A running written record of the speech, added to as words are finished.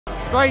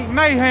Straight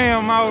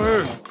mayhem out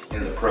here.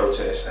 In the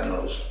protests in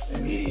those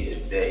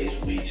immediate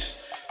days,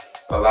 weeks,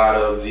 a lot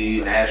of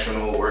the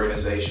national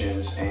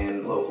organizations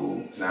and local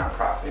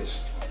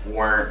nonprofits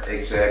weren't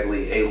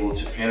exactly able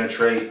to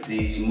penetrate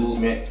the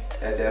movement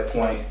at that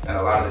point, and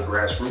a lot of the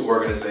grassroots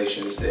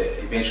organizations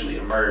that eventually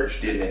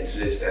emerged didn't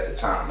exist at the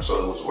time.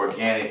 So it was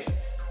organic,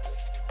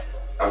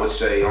 I would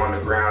say, on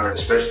the ground,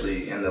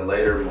 especially in the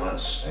later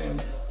months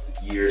and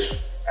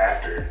years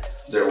after.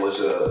 There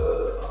was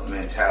a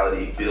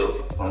mentality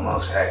built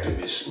amongst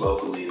activists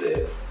locally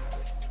that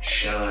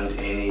shunned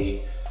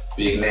any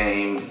big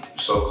name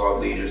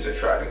so-called leaders that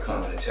tried to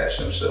come and attach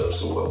themselves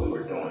to what we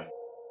were doing.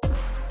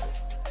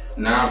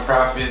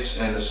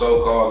 Nonprofits and the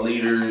so-called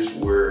leaders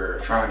were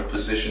trying to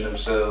position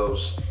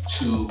themselves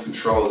to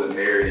control the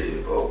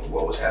narrative of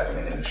what was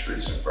happening in the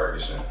streets in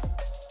Ferguson.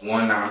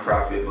 One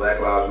nonprofit, Black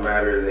Lives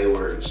Matter, they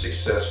were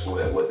successful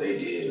at what they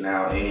did.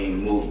 Now any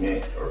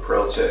movement or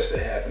protest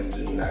that happens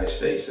in the United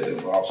States that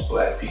involves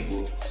Black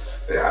people,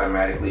 they're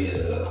automatically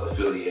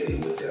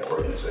affiliated with that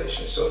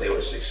organization. So they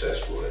were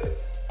successful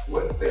at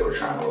what they were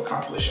trying to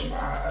accomplish in my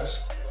eyes.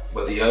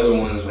 But the other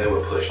ones, they were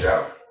pushed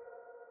out.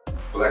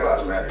 Black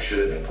Lives Matter should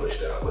have been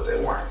pushed out, but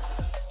they weren't.